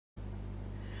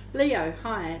Leo,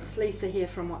 hi, it's Lisa here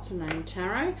from What's Her Name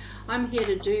Tarot. I'm here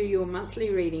to do your monthly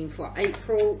reading for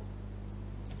April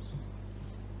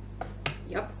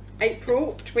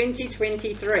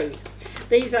 2023.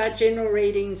 These are general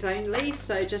readings only,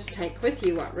 so just take with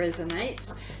you what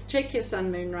resonates. Check your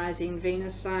Sun, Moon, Rising,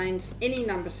 Venus signs, any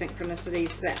number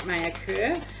synchronicities that may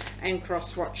occur, and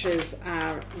cross watchers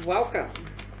are welcome.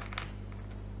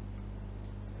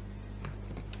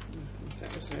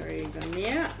 That was very even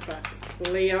there, but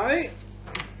Leo,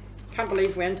 can't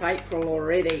believe we're into April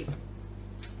already.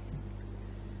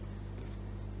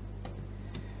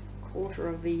 Quarter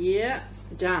of the year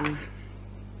done.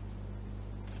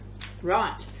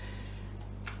 Right,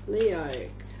 Leo,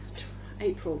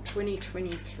 April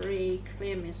 2023,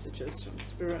 clear messages from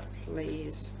Spirit,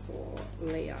 please, for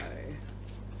Leo.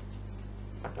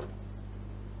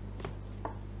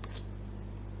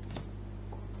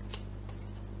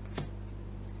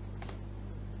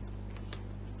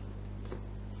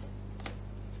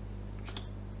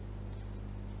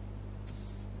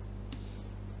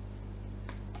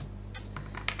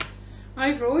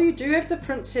 Overall, you do have the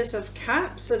Princess of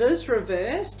Cups. It is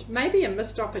reversed. Maybe a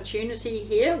missed opportunity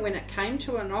here when it came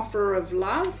to an offer of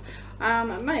love.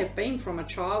 It may have been from a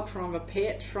child, from a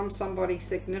pet, from somebody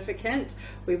significant.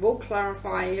 We will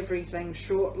clarify everything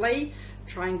shortly.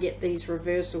 Try and get these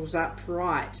reversals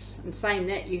upright. And saying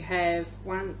that, you have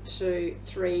 1, 2,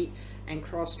 3 and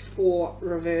crossed 4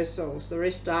 reversals. The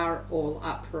rest are all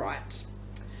upright.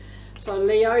 So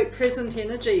Leo, present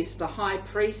energies, the High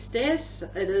Priestess,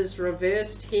 it is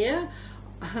reversed here.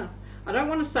 I don't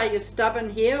want to say you're stubborn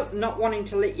here, not wanting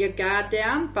to let your guard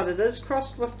down, but it is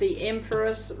crossed with the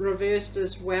Empress reversed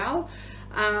as well.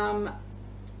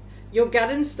 Your gut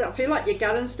instinct, I feel like your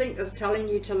gut instinct is telling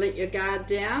you to let your guard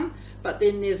down, but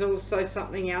then there's also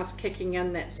something else kicking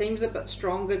in that seems a bit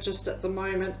stronger just at the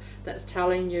moment that's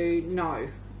telling you no.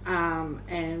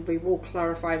 And we will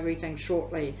clarify everything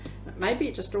shortly. Maybe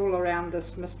just all around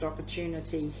this missed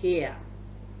opportunity here.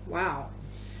 Wow.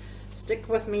 Stick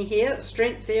with me here.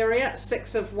 Strength area,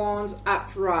 6 of Wands,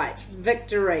 upright.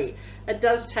 Victory. It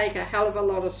does take a hell of a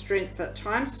lot of strength at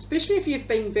times, especially if you've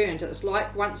been burnt. It's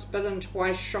like once bitten,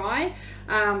 twice shy.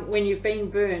 When you've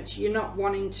been burnt, you're not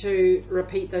wanting to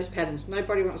repeat those patterns.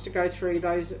 Nobody wants to go through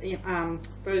those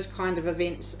kind of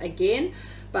events again.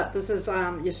 But this is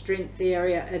your strength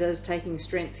area. It is taking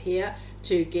strength here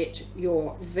to get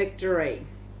your victory.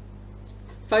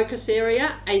 Focus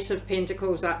area, Ace of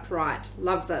Pentacles upright.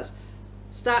 Love this.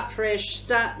 Start fresh,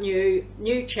 start new,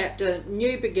 new chapter,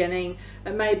 new beginning.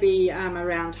 It may be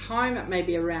around home, it may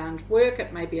be around work,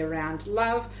 it may be around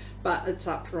love, but it's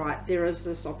upright. There is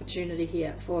this opportunity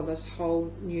here for this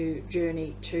whole new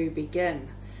journey to begin.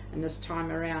 And this time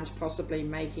around, possibly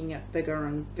making it bigger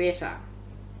and better.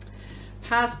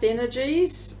 Past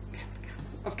energies,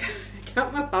 I've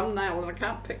got my thumbnail and I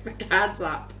can't pick the cards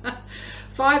up.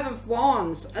 5 of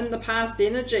Wands in the past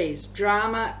energies,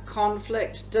 drama,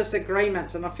 conflict,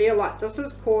 disagreements, and I feel like this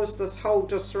has caused this whole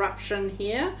disruption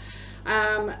here.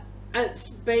 It's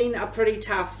been a pretty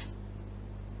tough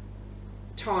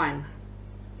time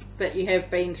that you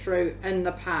have been through in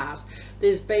the past.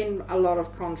 There's been a lot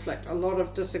of conflict, a lot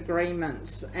of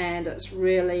disagreements, and it's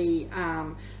really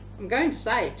I'm going to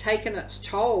say taken its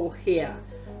toll here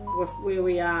with where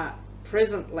we are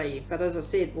presently, but as I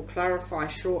said, we'll clarify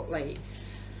shortly.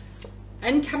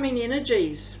 Incoming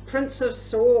energies, Prince of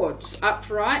Swords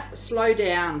upright. Slow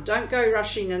down, don't go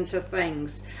rushing into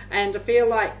things, and I feel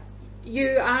like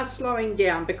you are slowing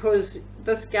down because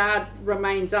this guard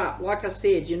remains up. Like I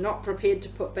said, you're not prepared to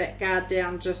put that guard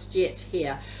down just yet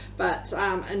here, but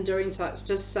in doing so, it's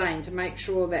just saying to make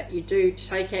sure that you do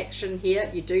take action here,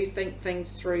 you do think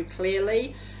things through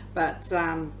clearly, but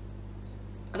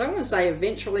I don't want to say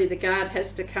eventually the guard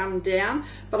has to come down,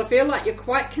 but I feel like you're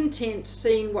quite content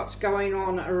seeing what's going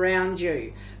on around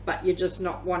you, but you're just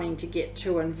not wanting to get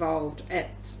too involved at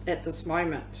this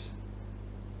moment.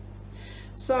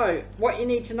 So what you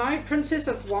need to know, Princess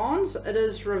of Wands, it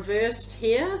is reversed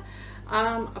here.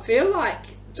 I feel like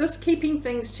just keeping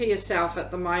things to yourself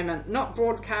at the moment, not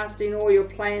broadcasting all your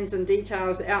plans and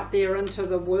details out there into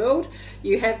the world.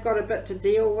 You have got a bit to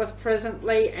deal with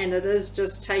presently, and it is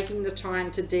just taking the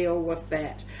time to deal with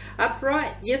that.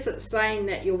 Upright, yes, it's saying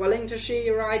that you're willing to share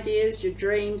your ideas, your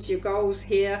dreams, your goals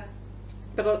here,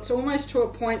 but it's almost to a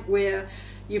point where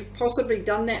you've possibly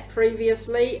done that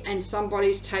previously and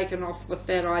somebody's taken off with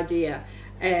that idea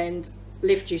and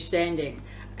left you standing.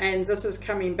 And this is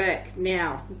coming back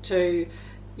now to,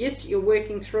 yes, you're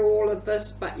working through all of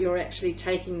this, but you're actually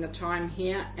taking the time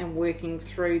here and working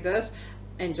through this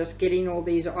and just getting all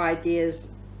these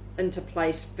ideas into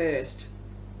place first.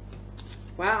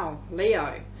 Wow,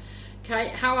 Leo. Okay,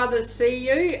 how others see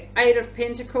you. 8 of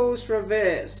Pentacles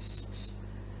reversed.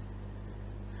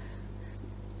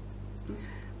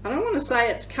 I don't want to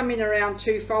say it's coming around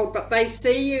twofold, but they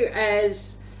see you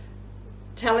as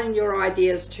telling your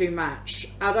ideas too much.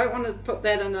 I don't want to put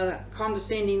that in a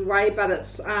condescending way, but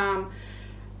it's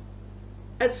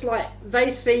like they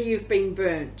see you've been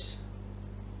burnt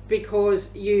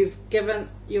because you've given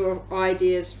your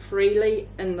ideas freely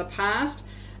in the past,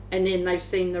 and then they've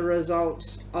seen the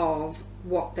results of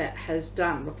what that has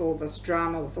done with all this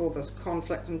drama, with all this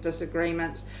conflict and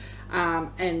disagreements,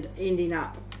 and ending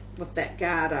up with that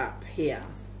guard up here.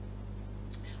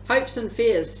 Hopes and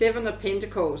fears, 7 of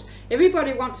Pentacles.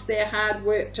 Everybody wants their hard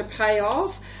work to pay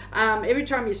off. Every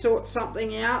time you sort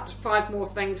something out, 5 more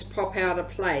things pop out of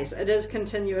place. It is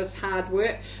continuous hard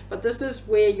work, but this is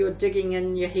where you're digging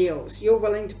in your heels. You're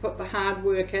willing to put the hard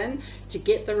work in to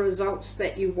get the results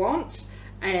that you want,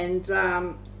 and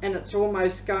it's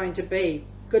almost going to be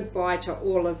goodbye to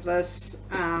all of this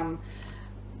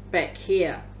back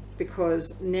here,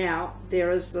 because now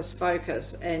there is this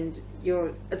focus, and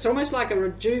it's almost like a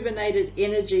rejuvenated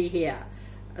energy here.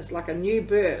 It's like a new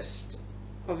burst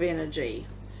of energy,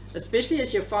 especially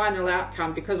as your final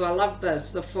outcome, because I love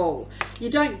this, the Fool.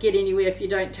 You don't get anywhere if you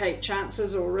don't take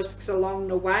chances or risks along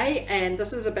the way, and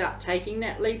this is about taking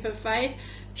that leap of faith,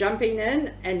 jumping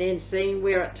in, and then seeing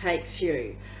where it takes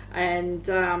you, and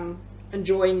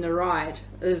enjoying the ride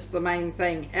is the main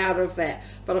thing out of that.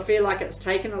 But I feel like it's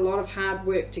taken a lot of hard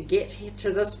work to get here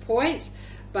to this point,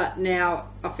 but now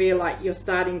I feel like you're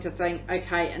starting to think,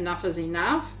 okay, enough is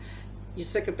enough. You're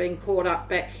sick of being caught up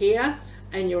back here,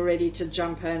 and you're ready to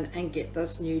jump in and get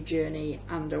this new journey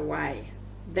underway.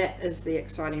 That is the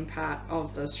exciting part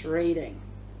of this reading.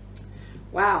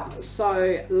 Wow,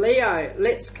 so Leo,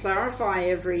 let's clarify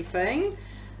everything.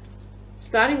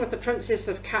 Starting with the Princess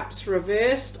of Cups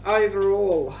reversed,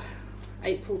 overall,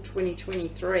 April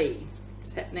 2023.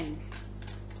 What's happening?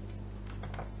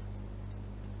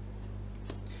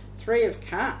 3 of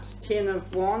Cups, 10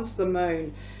 of Wands, the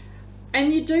Moon.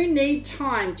 And you do need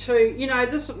time to, you know,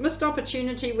 this missed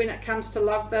opportunity when it comes to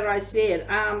love that I said.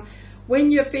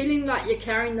 When you're feeling like you're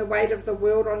carrying the weight of the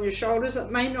world on your shoulders,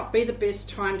 it may not be the best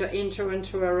time to enter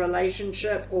into a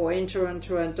relationship, or enter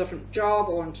into a different job,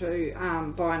 or into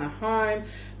buying a home.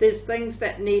 There's things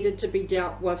that needed to be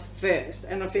dealt with first,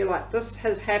 and I feel like this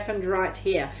has happened right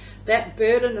here. That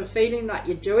burden of feeling like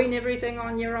you're doing everything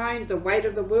on your own, the weight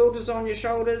of the world is on your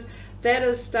shoulders, that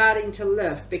is starting to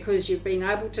lift, because you've been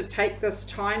able to take this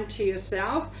time to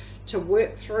yourself to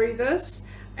work through this,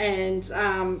 and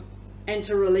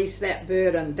to release that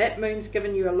burden. That Moon's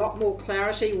given you a lot more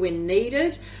clarity when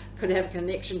needed. Could have a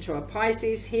connection to a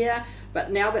Pisces here,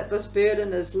 but now that this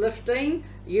burden is lifting,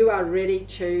 you are ready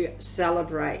to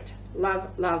celebrate. Love,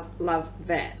 love, love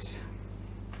that.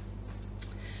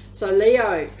 So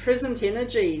Leo, present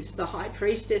energies, the High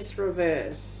Priestess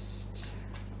reversed.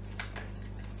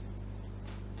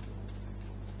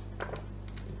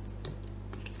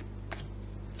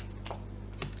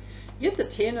 You have the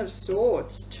 10 of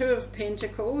Swords, 2 of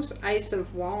Pentacles, Ace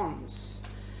of Wands.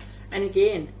 And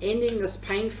again, ending this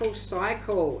painful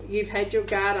cycle. You've had your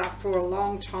guard up for a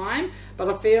long time, but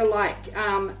I feel like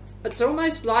it's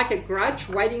almost like a grudge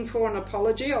waiting for an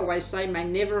apology. I always say may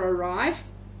never arrive.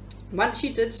 Once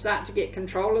you did start to get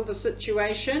control of the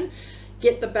situation,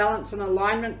 get the balance and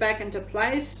alignment back into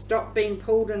place, stop being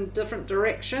pulled in different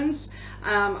directions,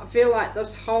 I feel like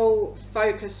this whole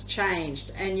focus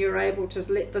changed, and you're able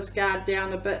to let this guard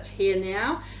down a bit here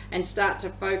now and start to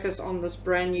focus on this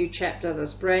brand new chapter,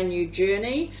 this brand new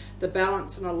journey. The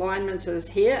balance and alignment is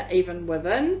here, even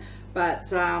within,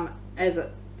 but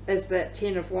as that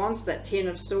 10 of Wands, that 10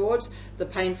 of Swords, the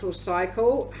painful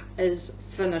cycle is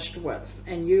finished with,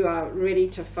 and you are ready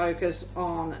to focus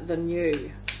on the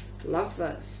new. Love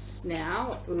this.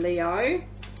 Now, Leo,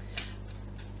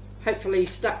 hopefully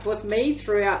stuck with me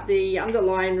throughout the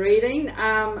underlying reading.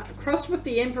 Cross with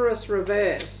the Empress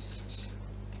reversed.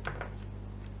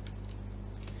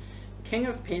 King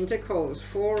of Pentacles,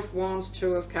 4 of Wands,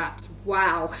 2 of Cups.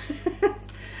 Wow.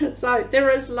 So there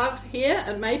is love here.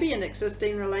 It may be an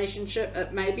existing relationship.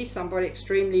 It may be somebody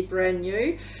extremely brand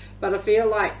new, but I feel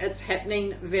like it's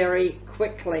happening very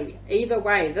quickly. Either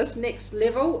way, this next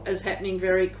level is happening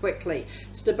very quickly.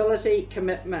 Stability,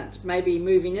 commitment, maybe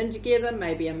moving in together,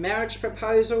 maybe a marriage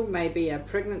proposal, maybe a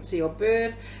pregnancy or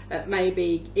birth. It may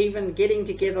be even getting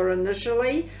together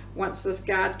initially. Once this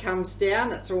guard comes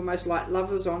down, it's almost like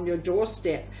love is on your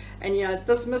doorstep. And you know,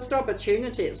 this missed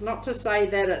opportunity, it's not to say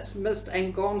that it's missed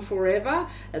and gone forever.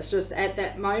 It's just at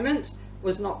that moment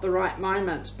was not the right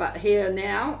moment. But here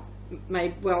now,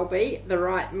 may well be the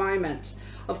right moment.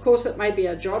 Of course, it may be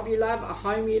a job you love, a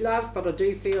home you love, but I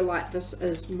do feel like this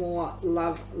is more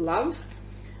love,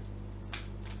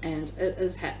 and it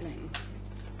is happening.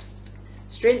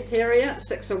 Strength area,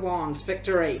 6 of Wands,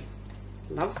 victory.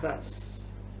 Love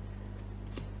this.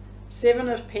 7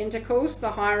 of Pentacles, the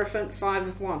Hierophant, 5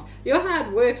 of Wands. Your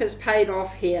hard work has paid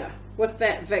off here with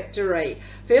that victory.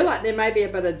 Feel like there may be a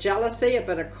bit of jealousy, a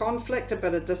bit of conflict, a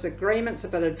bit of disagreements, a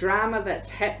bit of drama that's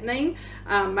happening.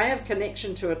 May have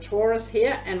connection to a Taurus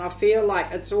here, and I feel like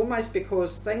it's almost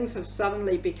because things have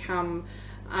suddenly become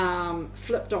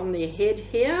flipped on their head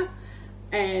here,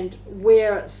 and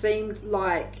where it seemed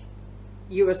like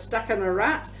you were stuck in a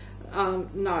rut,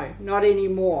 no, not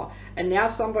anymore. And now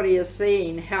somebody is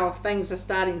seeing how things are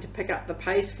starting to pick up the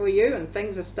pace for you, and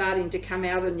things are starting to come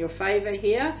out in your favor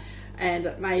here. And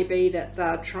it may be that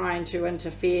they're trying to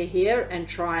interfere here and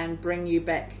try and bring you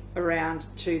back around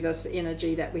to this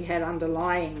energy that we had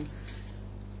underlying.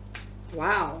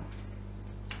 Wow.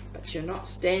 But you're not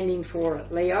standing for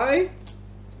it, Leo.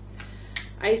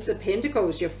 Ace of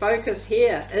Pentacles, your focus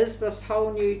here is this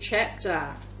whole new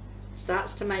chapter.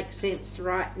 Starts to make sense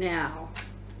right now.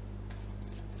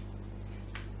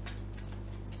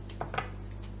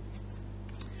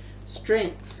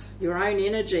 Strength, your own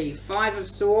energy. 5 of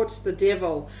Swords, the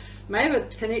Devil. May have a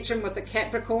connection with the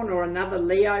Capricorn or another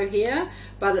Leo here,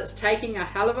 but it's taking a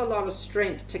hell of a lot of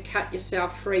strength to cut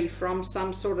yourself free from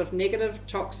some sort of negative,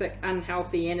 toxic,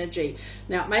 unhealthy energy.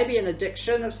 Now, it may be an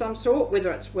addiction of some sort,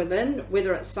 whether it's within,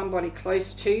 whether it's somebody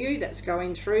close to you that's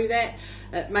going through that.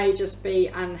 It may just be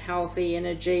unhealthy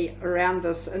energy around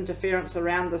this interference,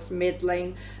 around this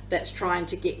meddling that's trying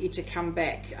to get you to come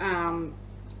back, I'm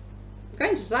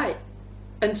going to say,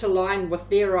 into line with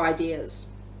their ideas,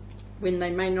 when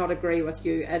they may not agree with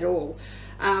you at all.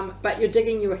 But you're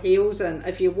digging your heels in.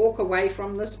 If you walk away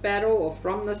from this battle or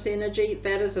from this energy,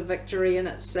 that is a victory in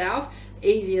itself.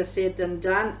 Easier said than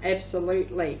done,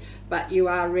 absolutely. But you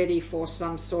are ready for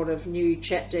some sort of new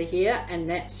chapter here, and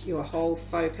that's your whole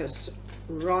focus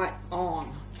right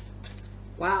on.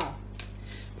 Wow.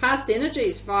 Past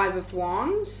energies, 5 of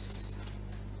Wands.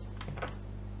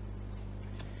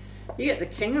 You get the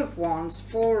King of Wands,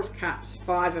 4 of Cups,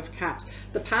 5 of Cups.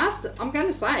 The past, I'm going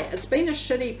to say, it's been a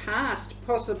shitty past,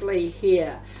 possibly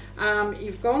here.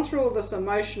 You've gone through all this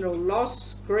emotional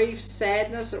loss, grief,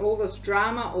 sadness, all this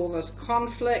drama, all this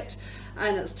conflict,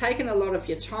 and it's taken a lot of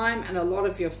your time and a lot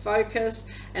of your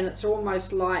focus, and it's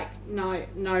almost like, no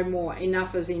more,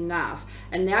 enough is enough.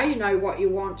 And now you know what you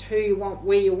want, who you want,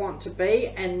 where you want to be,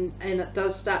 and it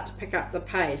does start to pick up the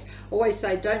pace. Always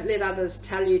say, don't let others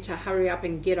tell you to hurry up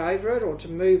and get over it or to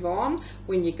move on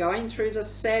when you're going through this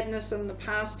sadness in the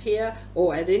past here,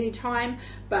 or at any time.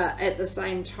 But at the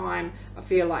same time, I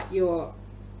feel like you're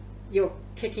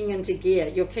kicking into gear,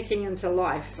 you're kicking into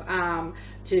life,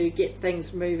 to get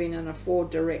things moving in a forward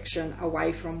direction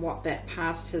away from what that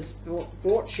past has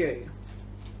brought you.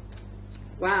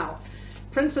 Wow.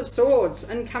 Prince of Swords,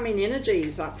 incoming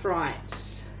energies,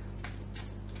 upright.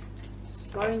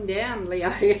 Slowing down,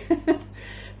 Leo.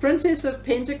 Princess of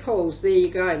Pentacles, there you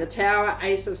go, the Tower,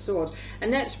 Ace of Swords.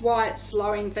 And that's why it's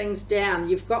slowing things down.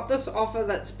 You've got this offer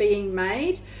that's being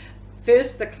made.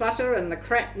 First, the clutter and the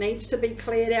crap needs to be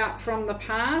cleared out from the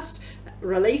past,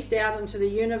 released out into the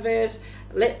universe,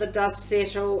 let the dust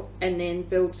settle, and then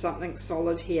build something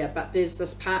solid here. But there's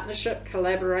this partnership,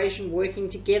 collaboration, working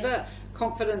together.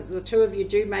 Confident the two of you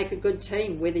do make a good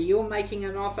team. Whether you're making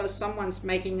an offer, someone's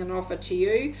making an offer to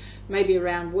you, maybe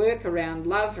around work, around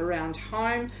love, around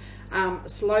home.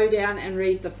 Slow down and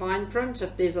read the fine print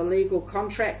if there's a legal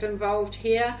contract involved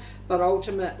here, but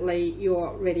ultimately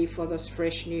you're ready for this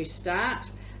fresh new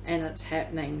start, and it's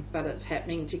happening, but it's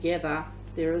happening together.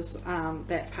 There is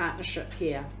that partnership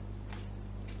here.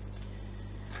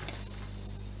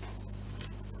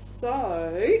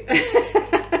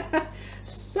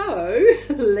 So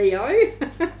Leo,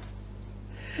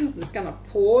 I'm just going to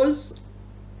pause.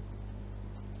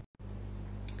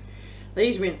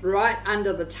 These went right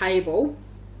under the table.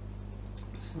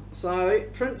 So,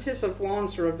 Princess of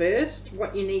Wands reversed,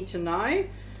 what you need to know.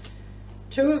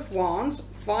 2 of Wands,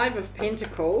 5 of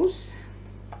Pentacles,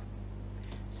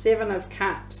 7 of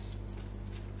Cups.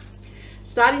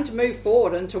 Starting to move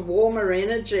forward into warmer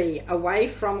energy, away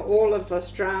from all of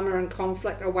this drama and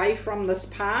conflict, away from this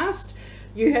past.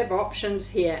 You have options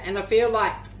here, and I feel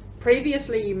like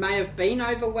previously you may have been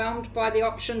overwhelmed by the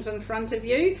options in front of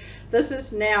you. This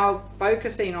is now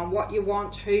focusing on what you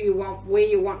want, who you want, where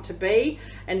you want to be,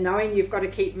 and knowing you've got to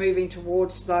keep moving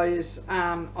towards those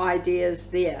ideas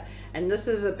there. And this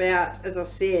is about, as I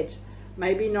said,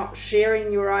 maybe not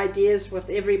sharing your ideas with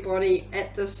everybody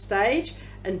at this stage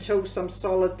until some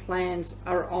solid plans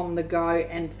are on the go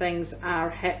and things are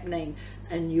happening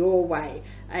in your way.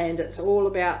 And it's all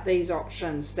about these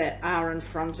options that are in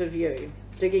front of you,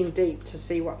 digging deep to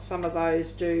see what some of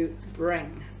those do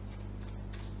bring.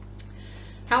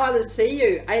 How others see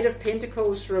you. 8 of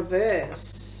Pentacles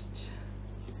reversed,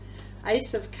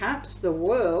 Ace of Cups, the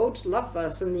World, love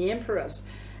this, and the Empress.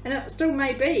 And it still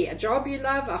may be a job you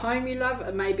love, a home you love,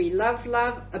 it may be love,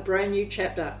 a brand new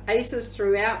chapter. Aces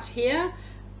throughout here.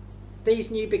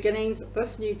 These new beginnings,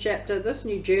 this new chapter, this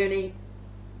new journey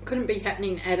couldn't be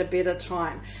happening at a better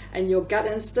time. And your gut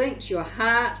instinct, your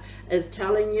heart is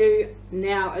telling you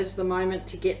now is the moment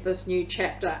to get this new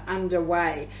chapter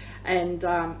underway. And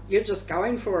you're just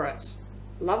going for it.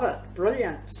 Love it.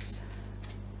 Brilliance.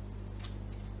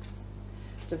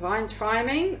 Divine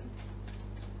timing.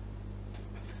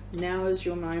 Now is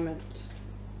your moment.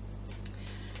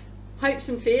 Hopes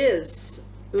and fears.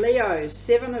 Leo,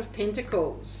 7 of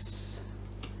Pentacles,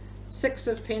 6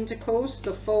 of Pentacles,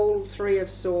 the Fool, 3 of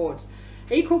Swords.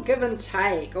 Equal give and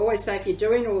take. Always say if you're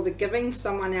doing all the giving,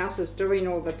 someone else is doing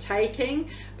all the taking.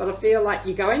 But I feel like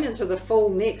you're going into the Fool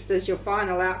next as your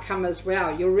final outcome as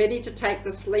well. You're ready to take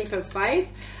this leap of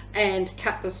faith and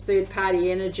cut this third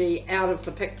party energy out of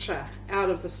the picture, out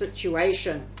of the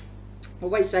situation.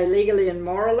 Always say legally and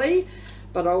morally,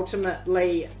 but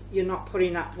ultimately you're not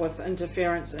putting up with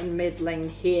interference and meddling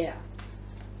here.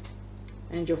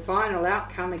 And your final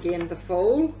outcome, again, the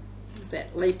Fool,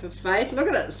 that leap of faith. Look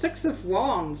at it, 6 of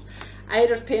Wands, 8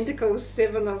 of Pentacles,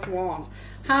 7 of Wands.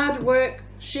 Hard work,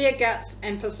 sheer guts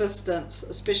and persistence,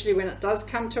 especially when it does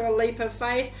come to a leap of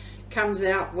faith, comes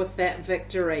out with that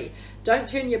victory. Don't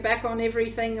turn your back on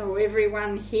everything or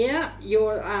everyone here.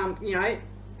 You're, you know,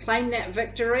 claim that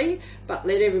victory, but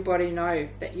let everybody know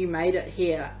that you made it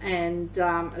here. And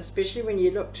especially when you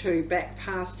look to back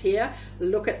past here,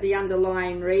 look at the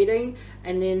underlying reading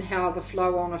and then how the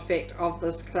flow on effect of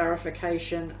this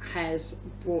clarification has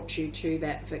brought you to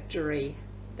that victory,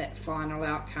 that final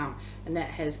outcome. And that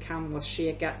has come with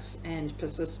sheer guts and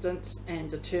persistence and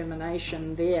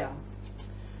determination there.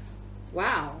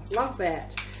 Wow, love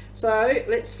that. So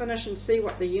let's finish and see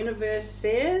what the universe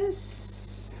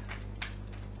says.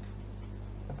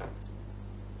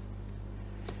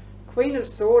 Queen of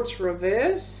Swords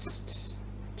reversed,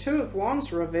 2 of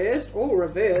Wands reversed, all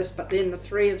reversed, but then the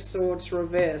 3 of Swords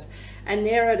reversed. And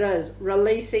there it is,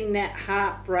 releasing that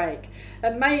heartbreak.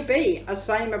 It may be a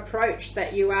same approach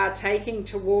that you are taking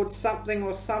towards something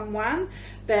or someone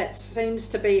that seems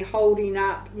to be holding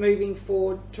up, moving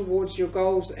forward towards your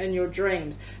goals and your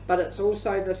dreams. But it's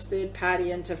also this third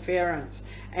party interference,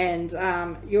 and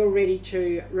you're ready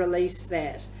to release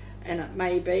that. And it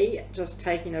may be just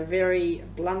taking a very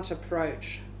blunt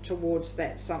approach towards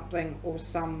that something or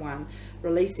someone,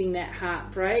 releasing that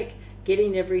heartbreak,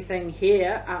 getting everything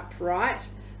here upright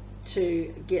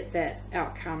to get that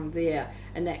outcome there.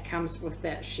 And that comes with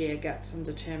that sheer guts and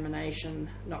determination,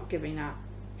 not giving up.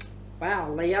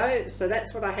 Wow, Leo. So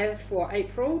that's what I have for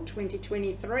April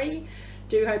 2023.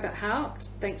 Do hope it helped.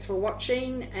 Thanks for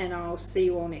watching, and I'll see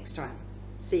you all next time.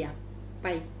 See ya.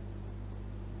 Bye.